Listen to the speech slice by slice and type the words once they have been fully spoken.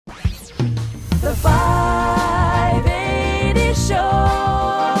The 580 Show.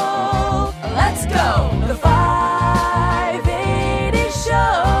 Let's go. The 580 Show.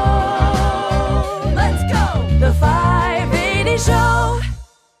 Let's go. The 580 Show.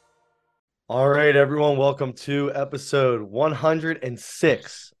 All right, everyone. Welcome to episode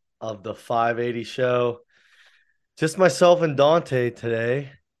 106 of the 580 Show. Just myself and Dante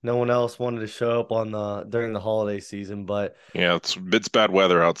today. No one else wanted to show up during the holiday season, but Yeah, it's bad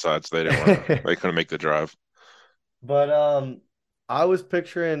weather outside, so they couldn't make the drive. but I was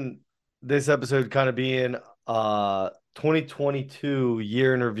picturing this episode kind of being 2022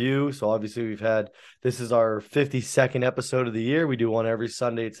 year in review. So obviously this is our 52nd episode of the year. We do one every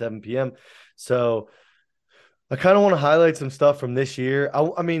Sunday at 7 p.m. So I kind of want to highlight some stuff from this year.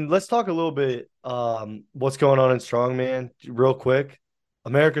 I mean, let's talk a little bit what's going on in Strongman real quick.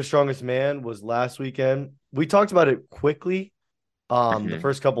 America's Strongest Man was last weekend. We talked about it quickly, the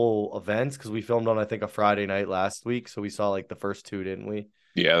first couple events, because we filmed on, I think, a Friday night last week. So we saw like the first two, didn't we?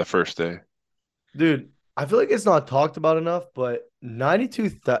 Yeah, the first day. Dude, I feel like it's not talked about enough, but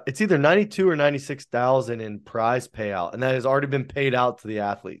it's either 92 or 96,000 in prize payout, and that has already been paid out to the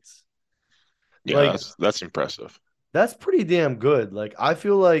athletes. Yeah, Like, that's impressive. that's pretty damn good. Like, I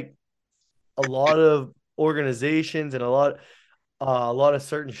feel like a lot of organizations and a lot of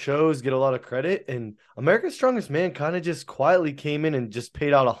certain shows get a lot of credit, and America's Strongest Man kind of just quietly came in and just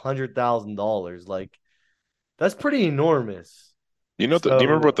paid out $100,000. Like, that's pretty enormous. Do you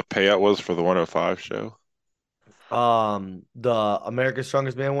remember what the payout was for the 105 show? The America's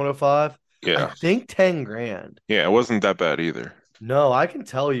Strongest Man 105, I Yeah. think 10 grand. Yeah, it wasn't that bad either. No, I can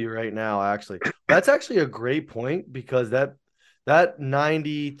tell you right now, actually. That's actually a great point, because that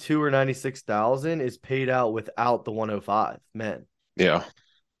 92 or 96,000 is paid out without the 105 men. Yeah.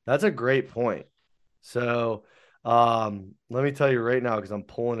 That's a great point. So, let me tell you right now, because I'm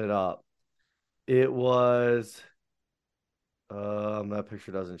pulling it up. It was that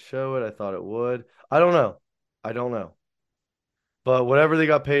picture doesn't show it. I thought it would. I don't know. But whatever they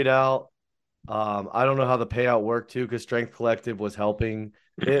got paid out, I don't know how the payout worked too, because Strength Collective was helping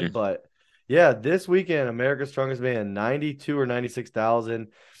it. But yeah, this weekend, America's Strongest Man, 92 or 96,000.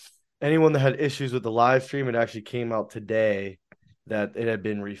 Anyone that had issues with the live stream, it actually came out today that it had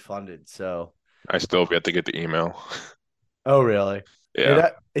been refunded. So I still have yet to get the email. oh, really? Yeah.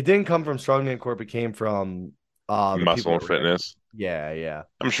 It didn't come from Strongman Corp. It came from the Muscle and people. Fitness. Yeah.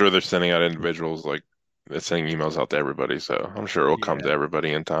 I'm sure they're sending out individuals, like they're sending emails out to everybody, so I'm sure it will come to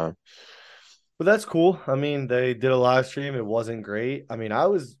everybody in time. But that's cool. I mean, they did a live stream. It wasn't great. I mean, it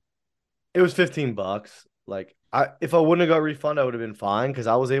was $15. Like, if I wouldn't have got refunded, I would have been fine, because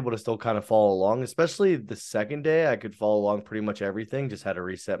I was able to still kind of follow along. Especially the second day, I could follow along pretty much everything. Just had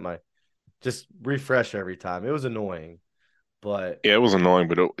to just refresh every time. It was annoying, but Yeah, it was annoying,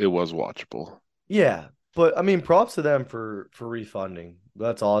 but it was watchable. yeah. But I mean, props to them for refunding.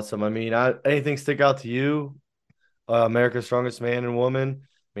 That's awesome. I mean, anything stick out to you? America's Strongest Man and Woman.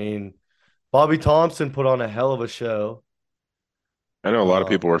 I mean, Bobby Thompson put on a hell of a show. I know a lot of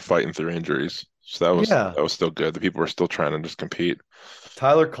people were fighting through injuries, so that was still good. The people were still trying to just compete.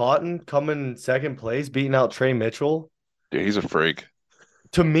 Tyler Cotton coming second place, beating out Trey Mitchell. Dude, he's a freak.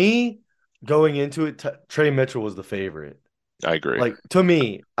 To me, going into it, Trey Mitchell was the favorite. I agree. Like, to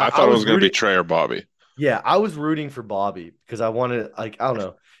me, I thought it was going to be Trey or Bobby. Yeah, I was rooting for Bobby, because I wanted, like, I don't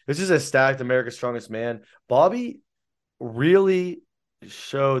know. It's just a stacked America's Strongest Man. Bobby really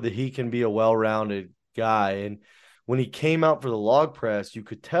showed that he can be a well-rounded guy. And when he came out for the log press, you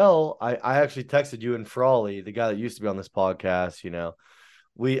could tell. I actually texted you and Frawley, the guy that used to be on this podcast,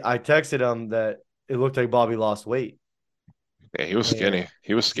 I texted him that it looked like Bobby lost weight. Yeah, he was skinny.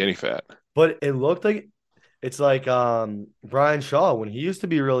 He was skinny fat. But it looked like it's like Brian Shaw, when he used to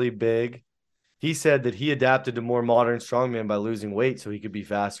be really big. He said that he adapted to more modern strongman by losing weight so he could be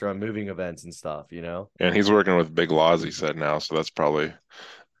faster on moving events and stuff, And he's working with Big Laws, he said now, so that's probably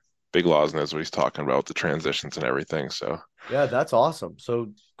Big Laws knows what he's talking about with the transitions and everything. So yeah, that's awesome.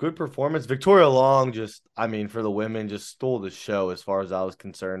 So good performance. Victoria Long for the women, just stole the show as far as I was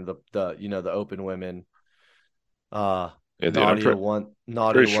concerned. The open women. Nadia won.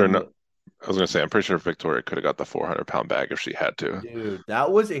 I was gonna say, I'm pretty sure Victoria could have got the 400-pound bag if she had to. Dude,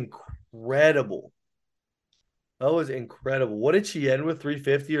 that was incredible. What did she end with?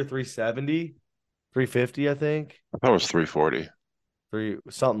 350 or 370? 350, I think. I thought it was 340.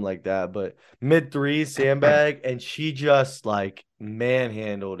 Something like that. But mid three sandbag, and she just like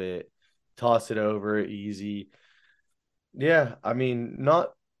manhandled it, tossed it over easy. Yeah, I mean,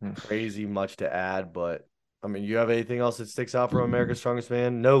 not crazy much to add, but I mean, you have anything else that sticks out from America's Strongest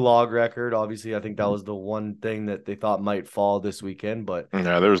Man? No log record. Obviously, I think that was the one thing that they thought might fall this weekend. But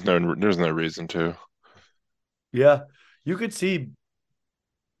Yeah, there's no reason to. yeah, you could see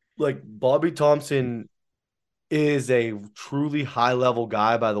like Bobby Thompson is a truly high level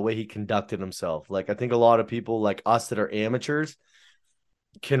guy by the way he conducted himself. Like, I think a lot of people like us that are amateurs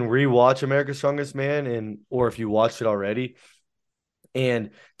can rewatch America's Strongest Man, and or if you watched it already,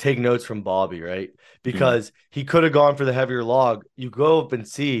 and take notes from Bobby, right? Because he could have gone for the heavier log. You go up and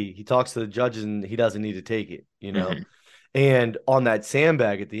see, he talks to the judges and he doesn't need to take it, you know? Mm-hmm. And on that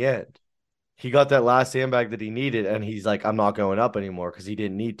sandbag at the end, he got that last sandbag that he needed, and he's like, I'm not going up anymore because he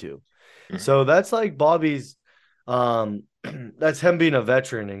didn't need to. So that's like Bobby's that's him being a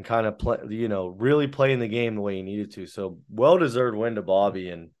veteran and kind of play, really playing the game the way he needed to. So well-deserved win to Bobby,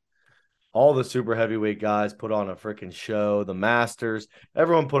 and all the super heavyweight guys put on a freaking show. The Masters,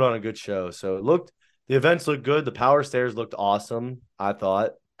 everyone put on a good show. So the events looked good. The power stairs looked awesome, I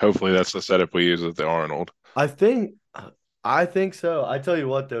thought. Hopefully that's the setup we use at the Arnold. I think so. I tell you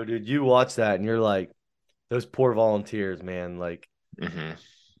what though, dude, you watch that and you're like, those poor volunteers, man. Like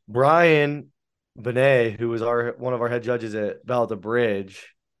Brian Benet, who was one of our head judges at Battle at the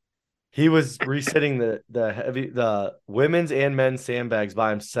Bridge, he was resetting the women's and men's sandbags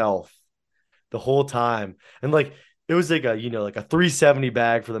by himself the whole time. And like it was like a 370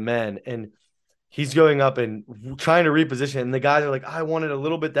 bag for the men, and he's going up and trying to reposition, and the guys are like, I want it a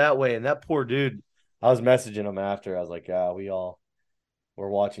little bit that way. And that poor dude, I was messaging him after. I was like, yeah, we're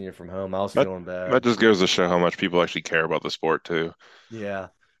watching you from home. I was feeling bad. That just goes to show how much people actually care about the sport too. Yeah.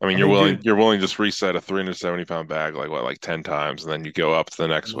 I mean, you're willing to just reset a 370-pound bag like 10 times, and then you go up to the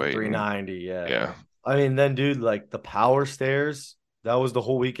next weight. 390, yeah. Yeah. I mean, then dude, like the power stairs, that was the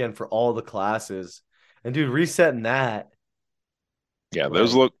whole weekend for all the classes. And dude, resetting that. Yeah,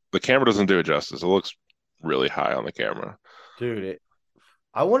 like, the camera doesn't do it justice. It looks really high on the camera. Dude,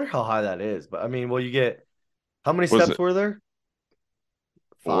 I wonder how high that is. But I mean, well, you get how many steps were there?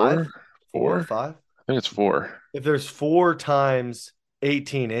 5? 4? 5? I think it's 4. If there's 4 times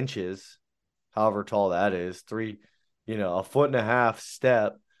 18 inches, however tall that is, 3, a foot and a half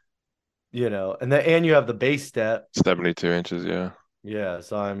step, and you have the base step. 72 inches, yeah. Yeah,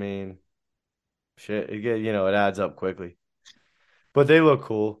 so I mean, shit, it adds up quickly. But they look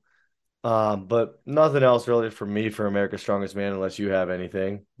cool. But nothing else really for me for America's Strongest Man, unless you have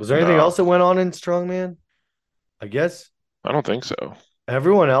anything. Was there anything else that went on in Strongman? I guess. I don't think so.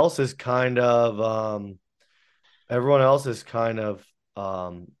 Everyone else is kind of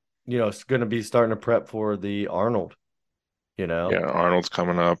it's going to be starting to prep for the Arnold, Yeah, Arnold's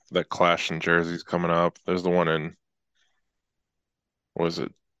coming up. That Clash in Jersey's coming up. There's the one in, what was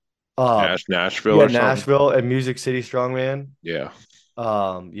it? Nashville or something? Nashville and Music City Strongman. Yeah.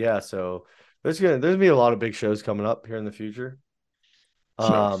 So there's gonna be a lot of big shows coming up here in the future.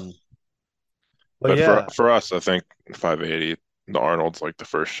 But yeah, for us, I think 580, the Arnold's like the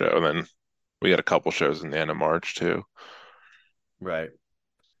first show, and then we got a couple shows in the end of March too. Right.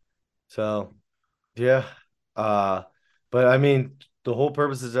 So, yeah. But I mean, the whole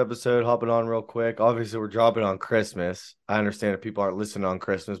purpose of this episode, hopping on real quick. Obviously, we're dropping on Christmas. I understand if people aren't listening on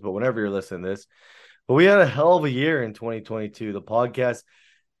Christmas, but whenever you're listening to this, but we had a hell of a year in 2022. The podcast,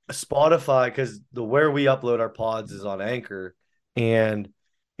 Spotify, because where we upload our pods is on Anchor, and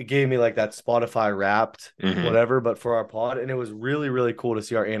it gave me like that Spotify Wrapped, whatever, but for our pod, and it was really, really cool to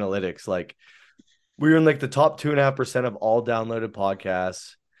see our analytics. Like we were in like the top 2.5% of all downloaded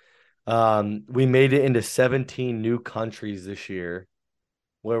podcasts. We made it into 17 new countries this year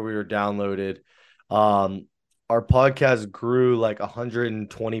where we were downloaded. Our podcast grew like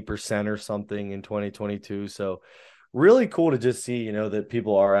 120% or something in 2022. So really cool to just see, that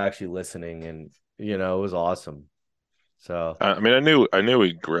people are actually listening, and, it was awesome. So, I mean, I knew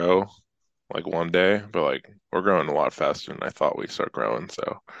we'd grow like one day, but like we're growing a lot faster than I thought we'd start growing.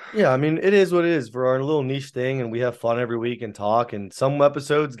 So yeah, I mean, it is what it is for our little niche thing, and we have fun every week and talk, and some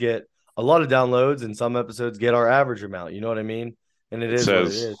episodes get a lot of downloads and some episodes get our average amount. You know what I mean? And it says,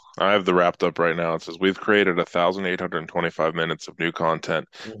 what it is. I have the wrapped up right now. It says we've created 1,825 minutes of new content.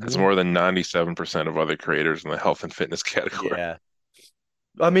 It's more than 97% of other creators in the health and fitness category. Yeah.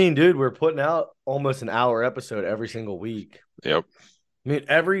 I mean, dude, we're putting out almost an hour episode every single week. Yep. I mean,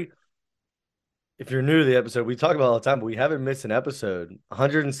 if you're new to the episode, we talk about it all the time, but we haven't missed an episode.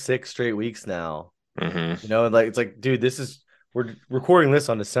 106 straight weeks now. And it's like, dude, we're recording this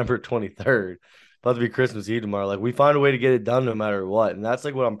on December 23rd. About to be Christmas Eve tomorrow. Like, we find a way to get it done no matter what. And that's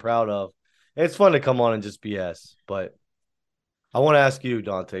like what I'm proud of. And it's fun to come on and just BS. But I want to ask you,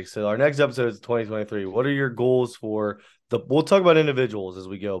 Dante. So our next episode is 2023. What are your goals for we'll talk about individuals as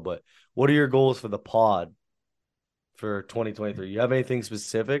we go, but what are your goals for the pod for 2023? You have anything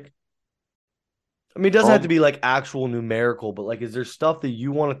specific? I mean, it doesn't have to be like actual numerical, but like, is there stuff that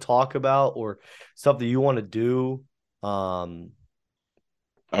you want to talk about or stuff that you want to do? I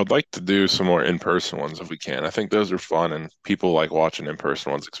would like to do some more in-person ones if we can. I think those are fun and people like watching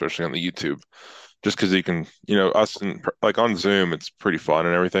in-person ones, especially on the YouTube, just because you can, us like on Zoom, it's pretty fun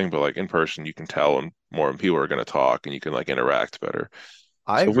and everything, but like in person, you can tell and more people are going to talk and you can like interact better.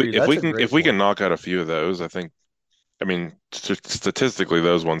 I agree. If we can knock out a few of those, I mean, statistically,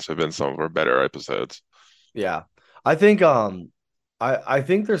 those ones have been some of our better episodes. Yeah. I think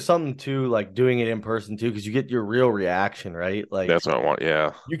there's something to like doing it in person too, because you get your real reaction, right? Like that's what I want.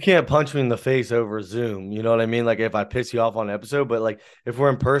 Yeah. You can't punch me in the face over Zoom. You know what I mean? Like if I piss you off on an episode, but like if we're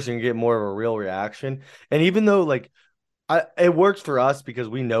in person, you get more of a real reaction. And even though like it works for us because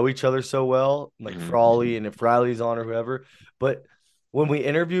we know each other so well, like Frawley and if Riley's on or whoever. But when we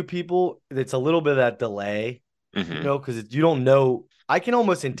interview people, it's a little bit of that delay, because you don't know. I can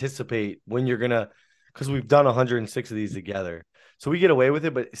almost anticipate when you're gonna, because we've done 106 of these together. So we get away with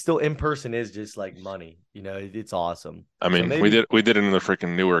it, but still in person is just like money. It's awesome. I mean, we did it in the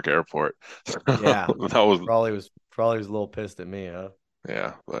freaking Newark airport. Yeah. That was probably was a little pissed at me, huh?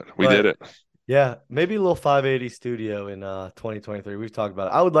 Yeah, but we did it. Yeah, maybe a little 580 studio in 2023. We've talked about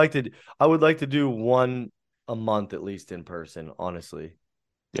it. I would like to do one a month at least in person, honestly.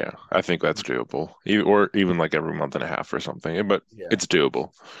 Yeah, I think that's doable. Or even like every month and a half or something. But it's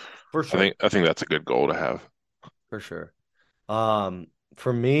doable. For sure. I think that's a good goal to have. For sure.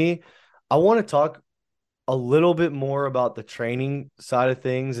 For me, I want to talk a little bit more about the training side of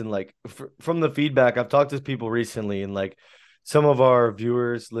things. And like from the feedback, I've talked to people recently, and like some of our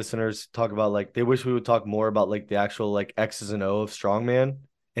viewers, listeners talk about like they wish we would talk more about like the actual like X's and O of strongman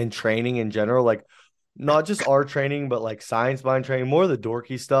and training in general. Like not just our training, but like science behind training, more of the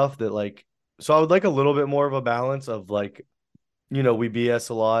dorky stuff that like, so I would like a little bit more of a balance of like, we BS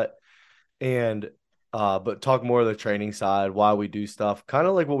a lot and but talk more of the training side, why we do stuff, kind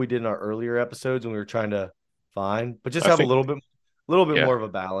of like what we did in our earlier episodes when we were trying to find, but just have a little bit more of a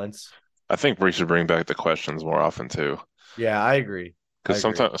balance. I think we should bring back the questions more often too. Yeah, I agree. Because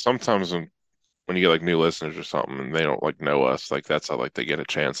sometimes when you get like new listeners or something and they don't like know us, like that's how like they get a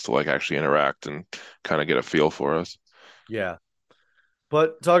chance to like actually interact and kind of get a feel for us. Yeah.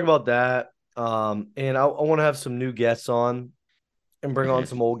 But talk about that. And I want to have some new guests on and bring on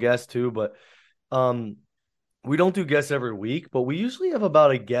some old guests too. But we don't do guests every week, but we usually have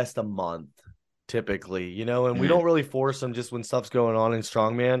about a guest a month typically, and we don't really force them just when stuff's going on in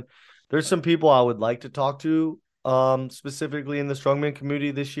strongman. There's some people I would like to talk to specifically in the strongman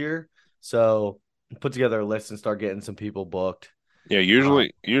community this year. So put together a list and start getting some people booked. Yeah,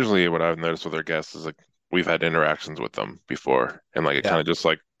 usually what I've noticed with our guests is like we've had interactions with them before, and like it kind of just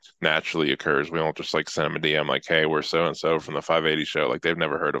like naturally occurs. We don't just like send them a DM like, "Hey, we're so and so from the 580 show." Like they've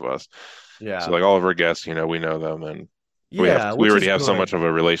never heard of us. Yeah. So like all of our guests, we know them, and we already have so much of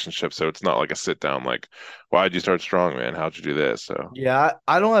a relationship. So it's not like a sit down like, "Why'd you start strongman? How'd you do this?" So yeah,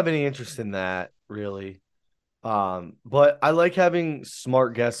 I don't have any interest in that really. But I like having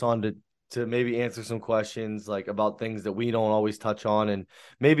smart guests on to maybe answer some questions like about things that we don't always touch on and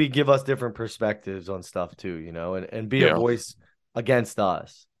maybe give us different perspectives on stuff too, and be a voice against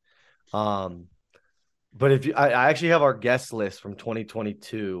us. But if I actually have our guest list from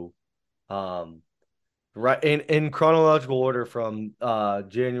 2022, right in chronological order from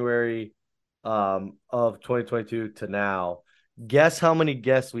January of 2022 to now. Guess how many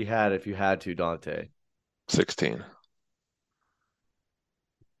guests we had if you had to, Dante? 16.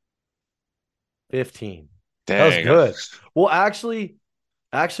 15. Dang. That was good. Well, actually,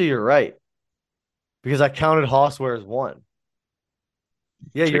 you're right. Because I counted Hossware as one.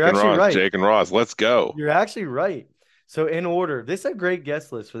 Yeah, you're actually right. Jake and Ross, let's go. You're actually right. So in order, this is a great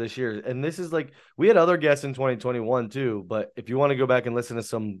guest list for this year. And this is like, we had other guests in 2021 too. But if you want to go back and listen to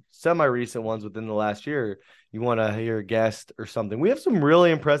some semi-recent ones within the last year, you want to hear a guest or something. We have some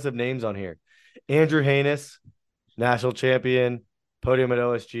really impressive names on here. Andrew Hanus, national champion, podium at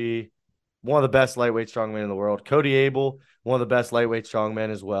OSG, one of the best lightweight strongmen in the world. Cody Abel, one of the best lightweight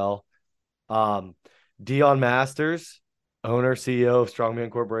strongmen as well. Dion Masters, owner, CEO of Strongman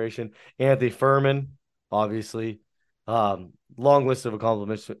Corporation. Anthony Furman, obviously. Long list of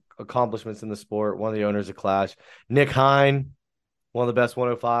accomplishments in the sport. One of the owners of Clash. Nick Hine, one of the best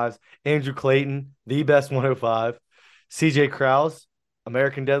 105s. Andrew Clayton, the best 105. CJ Krause,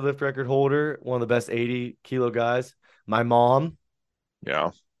 American deadlift record holder, one of the best 80-kilo guys. My mom.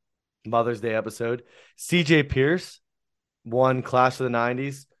 Yeah. Mother's Day episode. CJ Pierce, won Clash of the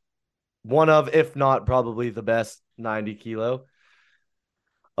 90s. One of, if not probably the best 90-kilo.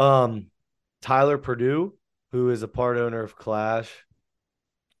 Tyler Purdue, who is a part owner of Clash,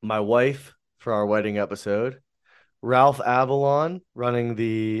 my wife for our wedding episode, Ralph Avalon running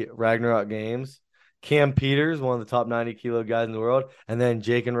the Ragnarok games, Cam Peters, one of the top 90 kilo guys in the world, and then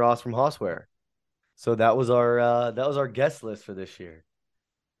Jake and Ross from Hossware. So that was our guest list for this year.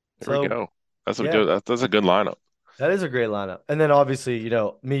 There we So go. That's a yeah, that's a good lineup. that is a great lineup. And then obviously,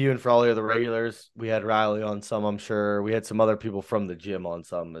 me, you, and Frawley are the regulars. We had Riley on some, I'm sure. We had some other people from the gym on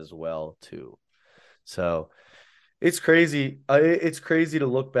some as well, too. So it's crazy. It's crazy to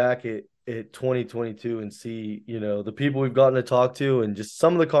look back at 2022 and see, the people we've gotten to talk to and just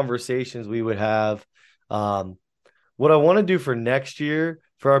some of the conversations we would have. What I want to do for next year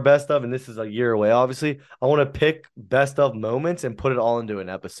for our best of, and this is a year away, obviously, I want to pick best of moments and put it all into an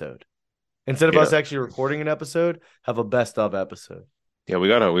episode. Instead of Yeah. us actually recording an episode, have a best of episode. Yeah, we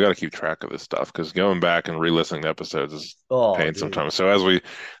gotta keep track of this stuff because going back and re-listening to episodes is Oh, pain dude. sometimes. So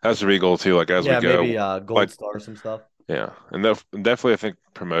that's the big goal too. Like as we go, maybe gold like star some stuff. yeah, and definitely I think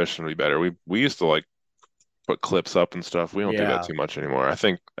promotion would be better. We used to like put clips up and stuff. We don't do that Yeah. too much anymore. I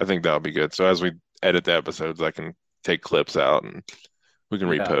think that'll be good. So as we edit the episodes, I can take clips out and we can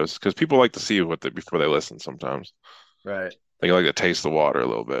Yeah. repost because people like to see before they listen sometimes. Right. They like to taste the water a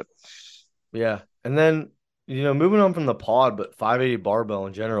little bit. Yeah. And then, moving on from the pod, but 580 barbell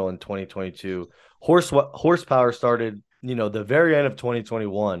in general in 2022, horsepower started, the very end of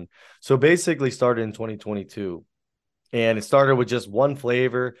 2021. So basically started in 2022. And it started with just one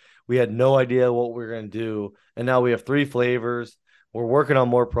flavor. We had no idea what we were going to do. And now we have 3 flavors. We're working on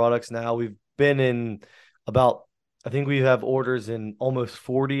more products now. We've been in I think we have orders in almost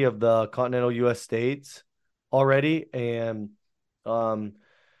 40 of the continental US states already. And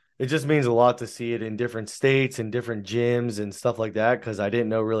it just means a lot to see it in different states and different gyms and stuff like that because I didn't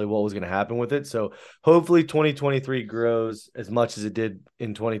know really what was going to happen with it. So hopefully 2023 grows as much as it did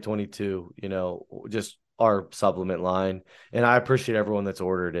in 2022, just our supplement line. And I appreciate everyone that's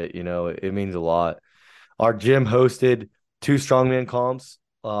ordered it. It means a lot. Our gym hosted 2 strongman comps,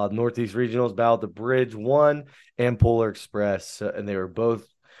 Northeast Regionals, Battle at the Bridge 1 and Polar Express. And they were both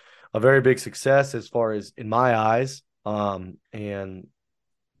a very big success as far as in my eyes. And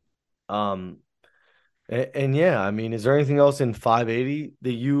yeah, I mean, is there anything else in 580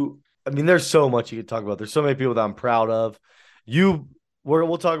 that there's so much you could talk about. There's so many people that I'm proud of.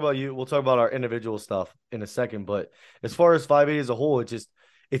 We'll talk about you. We'll talk about our individual stuff in a second. But as far as 580 as a whole,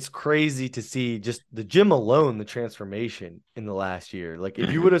 it's crazy to see just the gym alone, the transformation in the last year. Like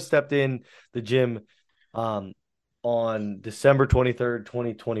if you would have stepped in the gym, on December 23rd,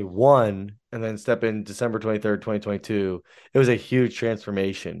 2021, and then step in December 23rd, 2022, it was a huge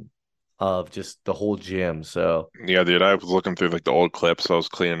transformation of just the whole gym. So Yeah, dude, I was looking through like the old clips. I was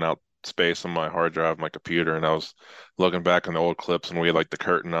cleaning out space on my hard drive, my computer, and I was looking back on the old clips and we had like the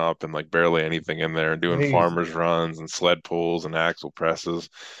curtain up and like barely anything in there and doing crazy. farmers runs and sled pulls and axle presses.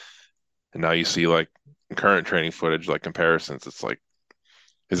 And now you see like current training footage, like comparisons. It's like,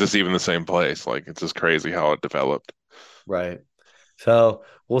 is this even the same place? Like it's just crazy how it developed. Right. So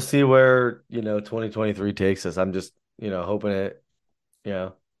we'll see where, 2023 takes us. I'm just,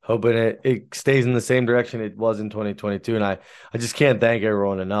 hoping it stays in the same direction it was in 2022. And I just can't thank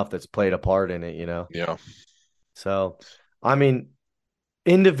everyone enough that's played a part in it. Yeah. So, I mean,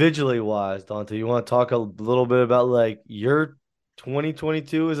 individually wise, Dante, you want to talk a little bit about like your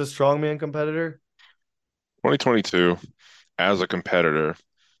 2022 as a strongman competitor? 2022 as a competitor.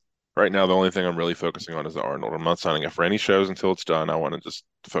 Right now, the only thing I'm really focusing on is the Arnold. I'm not signing up for any shows until it's done. I want to just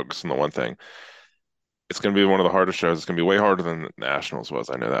focus on the one thing. It's going to be one of the hardest shows. It's going to be way harder than the Nationals was.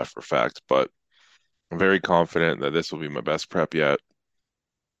 I know that for a fact, but I'm very confident that this will be my best prep yet.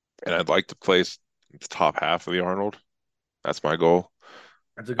 And I'd like to place the top half of the Arnold. That's my goal.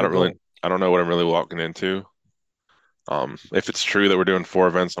 That's a I don't good really, goal. I don't know what I'm really walking into. If it's true that we're doing 4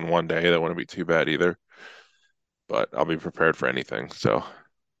 events on one day, that wouldn't be too bad either. But I'll be prepared for anything. So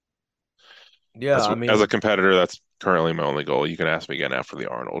Yeah, I as a mean, competitor, that's currently my only goal. You can ask me again after the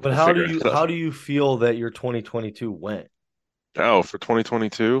Arnold. but We'll how do figure you it out. how do you feel that your 2022 went? Oh, for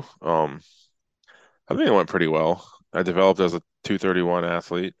 2022, I think it went pretty well. I developed as a 231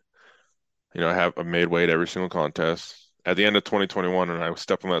 athlete. I made weight every single contest. At the end of 2021, and I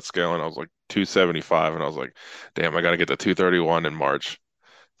stepped on that scale and I was like 275, and I was like, damn, I got to get to 231 in March.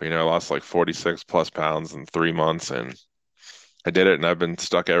 But, I lost like 46 plus pounds in 3 months, and I did it, and I've been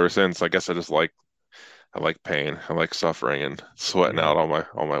stuck ever since. I guess I like pain. I like suffering and sweating Yeah. out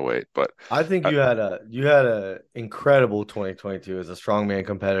all my weight. But I think I, you had a incredible 2022 as a strongman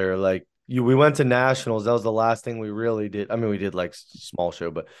competitor. Like we went to nationals. That was the last thing we really did. I mean, we did like small show,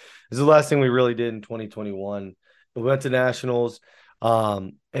 but this is the last thing we really did in 2021. We went to nationals,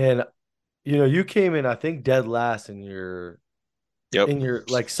 and you came in, I think, dead last Yep. in your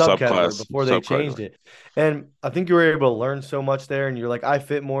like subcategory Subclass, before they changed subcategory. it. And I think you were able to learn so much there, and you're like, I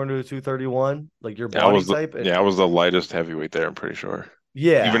fit more into a 231, like your body type. And I was the lightest heavyweight there, I'm pretty sure. Even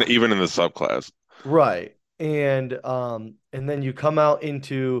yeah, even in the subclass. right. And then you come out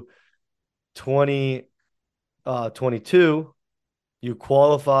into 2022, you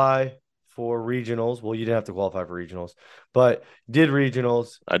qualify for regionals. Well, you didn't have to qualify for regionals, but did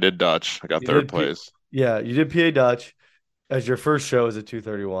regionals. I did Dutch. I got You third did place. yeah, you did PA Dutch as your first show as a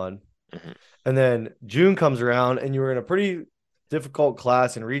 231. Hmm. And then June comes around and you were in a pretty difficult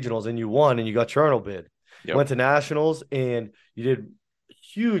class in regionals and you won and you got your Arnold bid. Yep. Went to nationals and you did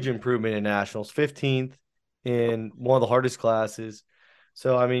huge improvement in nationals, 15th in one of the hardest classes.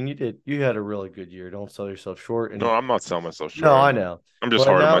 So I mean, you had a really good year. Don't sell yourself short. No, And I'm not selling myself no, short. I know. I'm just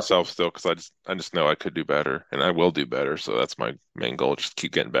But hard on now myself still because I just know I could do better and I will do better. So that's my main goal, just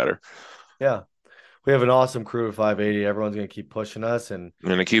keep getting better. yeah, we have an awesome crew at 580. Everyone's gonna keep pushing us and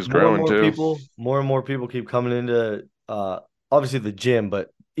And it keeps growing too. more and more people keep coming into obviously the gym, but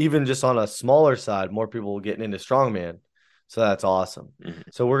even just on a smaller side, more people getting into strongman. So that's awesome. Hmm.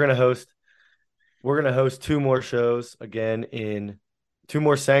 So we're gonna host two more shows again in two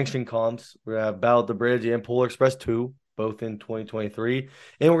more sanctioned comps. We're gonna have Battle at the Bridge and Polar Express 2, both in 2023.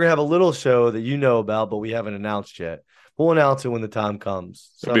 And we're gonna have a little show that you know about, but we haven't announced yet. We'll announce it when the time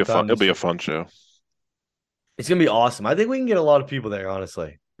comes. Sometime It'll this be a year. fun show. It's gonna be awesome. I think we can get a lot of people there,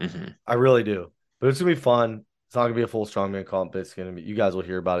 honestly. Hmm. I really do. But it's gonna be fun. It's not gonna be a full strongman comp. It's gonna be, you guys will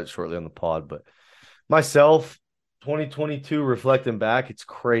hear about it shortly on the pod. But myself, 2022, reflecting back, it's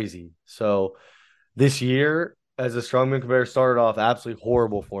crazy. So this year as a strongman competitor started off absolutely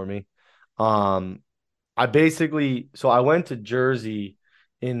horrible for me. Um, I went to Jersey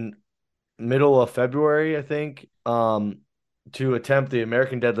in middle of February, I think, to attempt the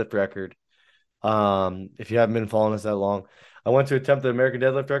American deadlift record. If you haven't been following us that long, I went to attempt the American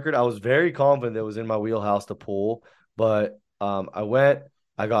deadlift record. I was very confident that it was in my wheelhouse to pull, but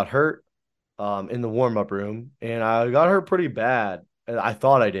I got hurt in the warm up room, and I got hurt pretty bad. I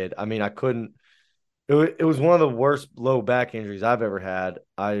thought I did. I mean, I couldn't. It was one of the worst low back injuries I've ever had.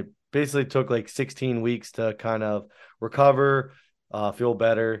 I basically took like 16 weeks to kind of recover, feel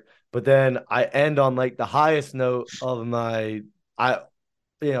better. But then I end on like the highest note of I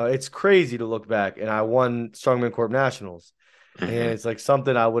it's crazy to look back, and I won Strongman Corp Nationals. And Hmm. it's like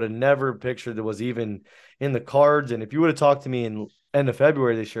something I would have never pictured that was even in the cards. And if you would have talked to me in end of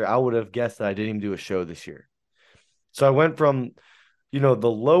February this year, I would have guessed that I didn't even do a show this year. So I went from,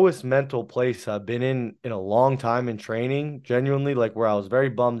 the lowest mental place I've been in a long time in training, genuinely, like where I was very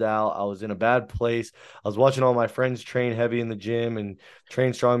bummed out. I was in a bad place. I was watching all my friends train heavy in the gym and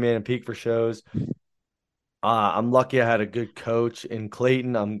train strongman and peak for shows. I'm lucky I had a good coach in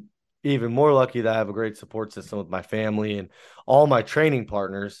Clayton. I'm even more lucky that I have a great support system with my family and all my training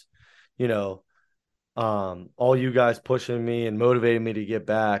partners. You know, all you guys pushing me and motivating me to get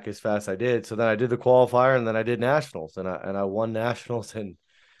back as fast as I did. So then I did the qualifier and then I did nationals and I won nationals and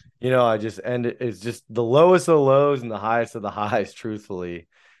I just ended. It's just the lowest of the lows and the highest of the highs, truthfully.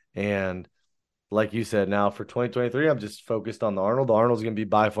 And like you said, now for 2023, I'm just focused on the Arnold. The Arnold's gonna be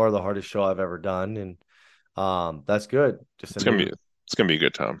by far the hardest show I've ever done, and that's good. Just a It's gonna be new, it's gonna be a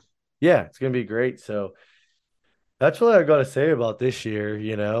good time. yeah, it's gonna be great. So that's what I got to say about this year,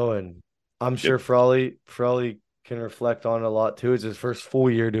 and I'm Yep. sure Frawley can reflect on it a lot too. It's his first full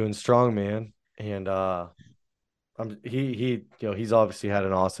year doing strongman, and he's obviously had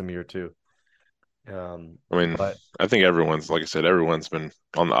an awesome year too. I mean, But I think everyone's, like I said, everyone's been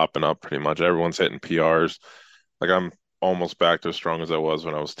on the up and up pretty much. Everyone's hitting PRs. Like I'm almost back to as strong as I was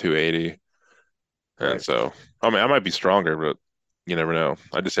when I was 280. And right, so, I mean, I might be stronger, but you never know.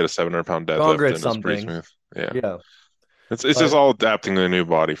 I just hit a 700-pound stronger deadlift at and it's some pretty things, smooth. Yeah. yeah, It's just but all adapting to a new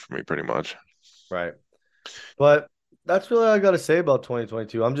body for me pretty much. right, but that's really all I got to say about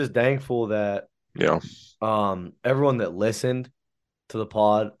 2022. I'm just thankful that Yeah. everyone that listened to the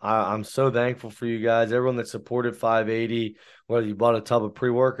pod. I'm so thankful for you guys, everyone that supported 580, whether you bought a tub of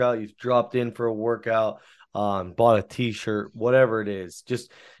pre-workout, you've dropped in for a workout, bought a t-shirt, whatever it is.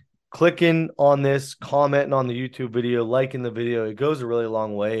 Just clicking on this, commenting on the YouTube video, liking the video, it goes a really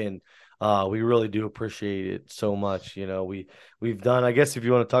long way. And we really do appreciate it so much. We've done, I guess if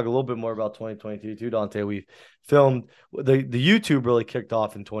you want to talk a little bit more about 2022 too, Dante, we've filmed the YouTube really kicked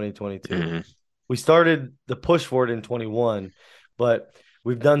off in 2022. Hmm. We started the push for it in 21, but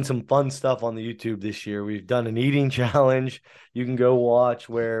we've done some fun stuff on the YouTube this year. We've done an eating challenge. You can go watch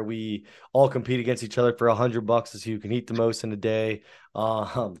where we all compete against each other for $100 to see who can eat the most in a day.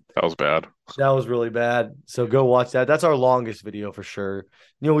 That was bad. That was really bad. So go watch that. That's our longest video for sure.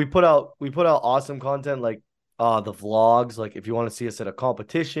 We put out awesome content like the vlogs. Like if you want to see us at a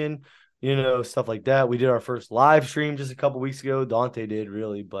competition, stuff like that. We did our first live stream just a couple weeks ago. Dante did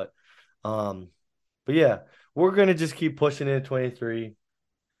really, but yeah, we're gonna just keep pushing in 23.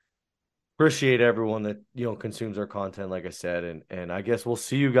 Appreciate everyone that consumes our content, like I said, and I guess we'll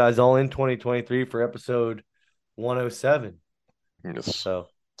see you guys all in 2023 for episode 107. Yes. So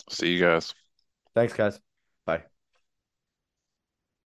See you guys. thanks, guys.